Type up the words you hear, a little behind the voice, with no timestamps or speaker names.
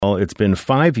it's been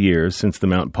 5 years since the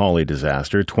Mount Polley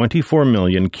disaster. 24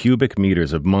 million cubic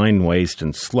meters of mine waste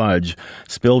and sludge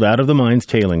spilled out of the mine's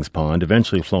tailings pond,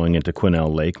 eventually flowing into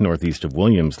Quesnel Lake, northeast of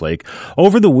Williams Lake.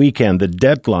 Over the weekend, the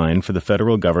deadline for the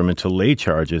federal government to lay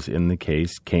charges in the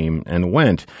case came and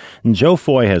went. And Joe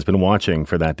Foy has been watching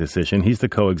for that decision. He's the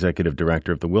co-executive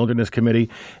director of the Wilderness Committee,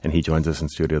 and he joins us in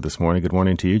studio this morning. Good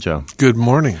morning to you, Joe. Good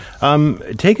morning.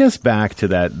 Take us back to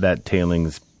that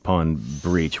tailings pond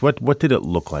breach. What did it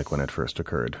look like when it first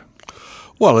occurred?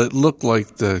 Well, it looked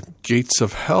like the gates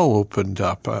of hell opened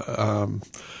up.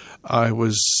 I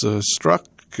was struck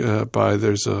by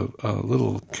there's a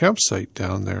little campsite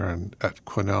down there at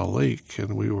Quesnel Lake,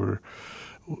 and we were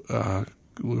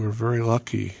very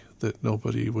lucky that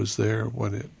nobody was there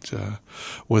when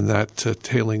that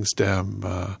tailings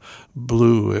dam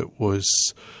blew. It was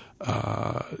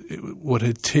what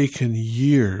had taken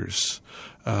years,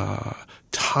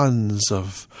 tons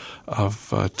of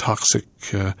toxic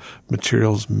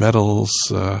materials, metals,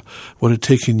 what had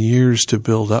taken years to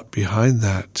build up behind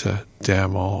that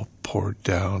dam all poured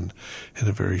down in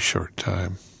a very short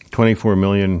time. 24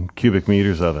 million cubic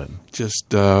meters of it.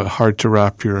 Just hard to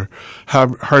wrap your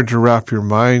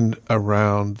mind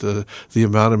around the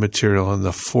amount of material and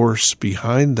the force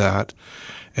behind that,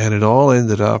 and it all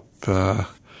ended up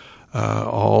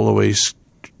all the way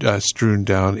strewn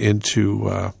down into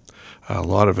a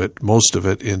lot of it, most of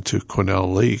it, into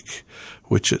Quesnel Lake,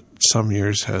 which at some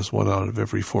years has 1 out of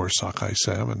every 4 sockeye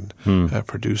salmon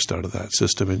produced out of that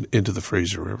system into the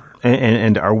Fraser River.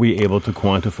 And are we able to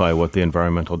quantify what the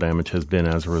environmental damage has been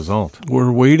as a result?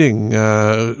 We're waiting.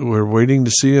 We're waiting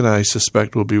to see, and I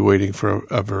suspect we'll be waiting for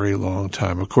a very long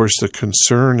time. Of course, the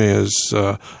concern is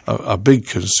a big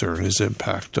concern is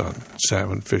impact on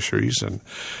salmon fisheries, and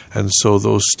so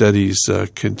those studies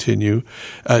continue.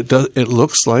 It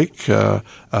looks like there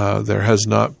has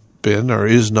not been or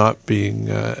is not being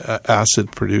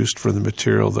acid produced from the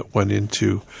material that went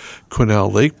into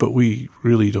Quesnel Lake, but we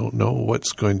really don't know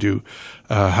what's going to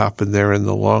happen there in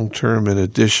the long term. In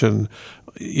addition,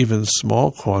 even small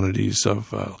quantities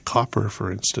of copper,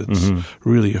 for instance,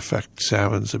 really affect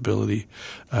salmon's ability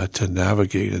to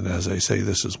navigate. And as I say,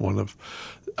 this is one of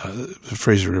the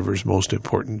Fraser River's most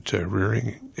important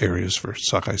rearing areas for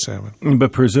sockeye salmon.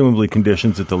 But presumably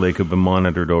conditions at the lake have been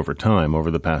monitored over time, over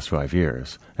the past 5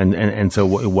 years. And so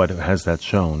what has that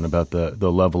shown about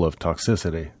the level of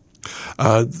toxicity?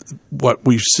 What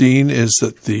we've seen is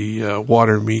that the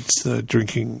water meets the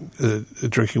drinking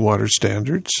water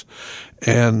standards,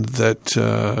 and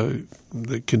that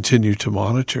they continue to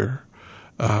monitor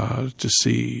to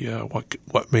see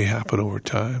what may happen over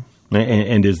time.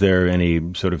 And is there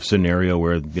any sort of scenario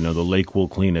where, the lake will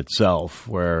clean itself,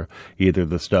 where either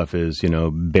the stuff is,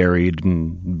 buried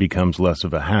and becomes less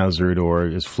of a hazard or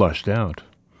is flushed out?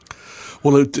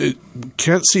 Well, it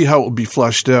can't see how it will be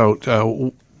flushed out.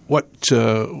 What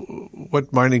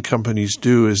mining companies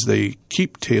do is they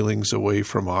keep tailings away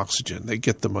from oxygen. They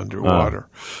get them underwater.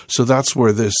 So that's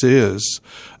where this is.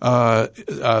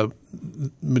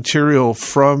 Material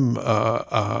from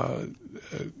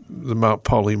the Mount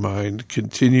Polley mine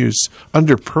continues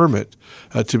under permit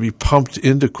to be pumped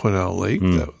into Quesnel Lake.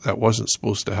 That wasn't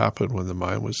supposed to happen when the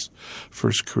mine was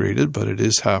first created, but it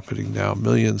is happening now.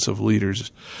 Millions of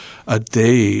liters a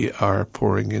day are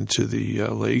pouring into the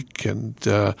lake, and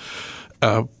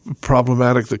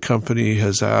problematic. The company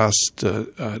has asked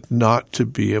not to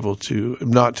be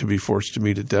forced to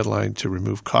meet a deadline to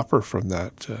remove copper from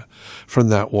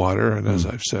that water, and as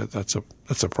I've said, that's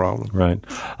a problem. Right.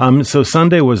 So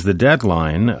Sunday was the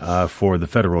deadline for the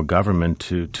federal government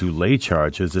to lay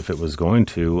charges if it was going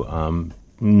to.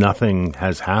 Nothing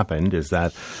has happened.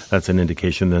 That's an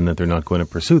indication then that they're not going to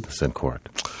pursue this in court?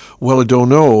 Well, I don't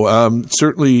know.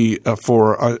 Certainly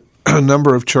for a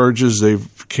number of charges, they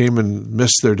came and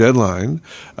missed their deadline.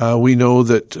 We know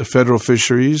that federal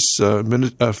fisheries,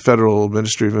 federal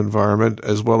Ministry of Environment,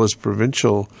 as well as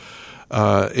provincial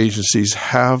agencies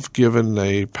have given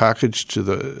a package to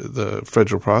the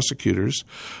federal prosecutors.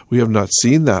 We have not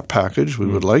seen that package. We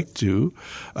would like to.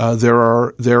 There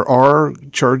are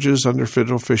charges under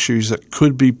federal fisheries that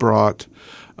could be brought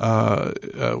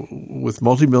with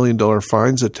multi-million-dollar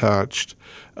fines attached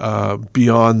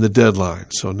beyond the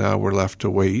deadline. So now we're left to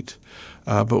wait.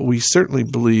 But we certainly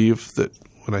believe that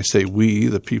when I say we,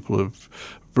 the people of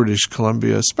British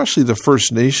Columbia, especially the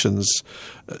First Nations,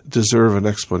 deserve an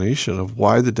explanation of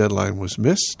why the deadline was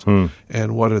missed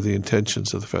and what are the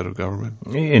intentions of the federal government.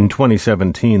 In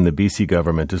 2017, the BC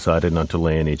government decided not to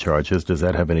lay any charges. Does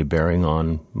that have any bearing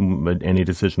on any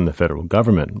decision the federal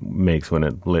government makes when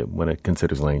it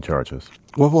considers laying charges?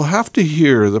 Well, we'll have to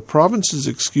hear the province's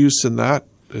excuse in that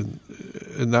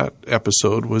in that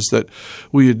episode was that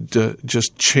we had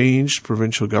just changed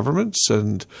provincial governments,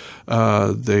 and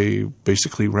they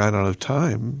basically ran out of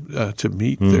time to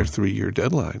meet their 3-year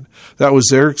deadline. That was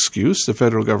their excuse. The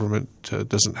federal government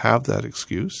doesn't have that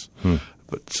excuse.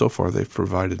 But so far, they've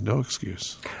provided no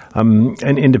excuse.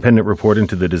 An independent report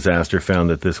into the disaster found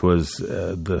that this was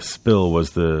the spill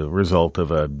was the result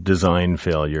of a design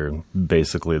failure.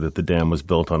 Basically, that the dam was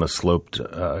built on a sloped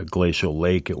glacial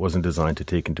lake. It wasn't designed to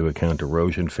take into account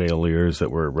erosion failures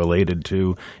that were related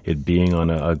to it being on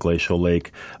a glacial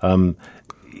lake.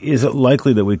 Is it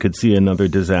likely that we could see another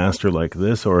disaster like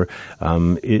this, or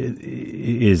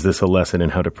is this a lesson in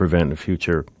how to prevent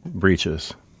future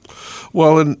breaches?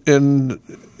 Well, in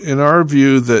our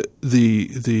view, that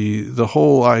the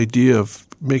whole idea of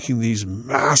making these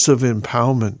massive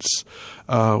impoundments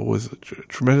with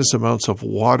tremendous amounts of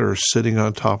water sitting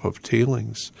on top of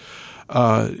tailings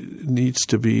needs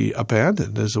to be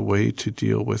abandoned as a way to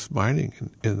deal with mining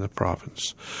in the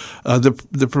province.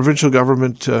 The provincial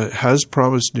government has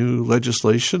promised new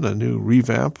legislation, a new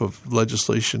revamp of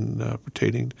legislation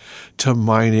pertaining to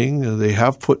mining. They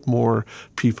have put more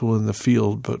people in the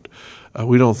field, but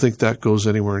we don't think that goes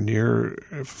anywhere near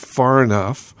far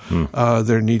enough.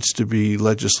 There needs to be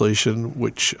legislation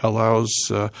which allows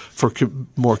for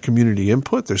more community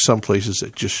input. There's some places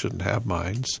that just shouldn't have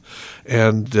mines,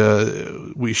 and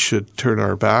we should turn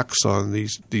our backs on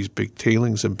these big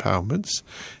tailings impoundments,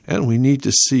 and we need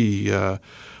to see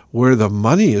where the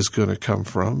money is going to come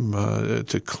from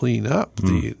to clean up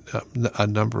a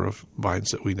number of mines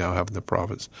that we now have in the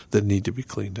province that need to be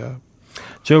cleaned up.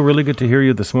 Joe, really good to hear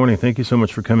you this morning. Thank you so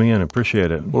much for coming in. I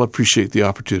appreciate it. Well, I appreciate the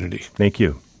opportunity. Thank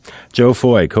you. Joe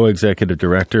Foy, Co-Executive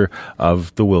Director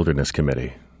of the Wilderness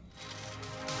Committee.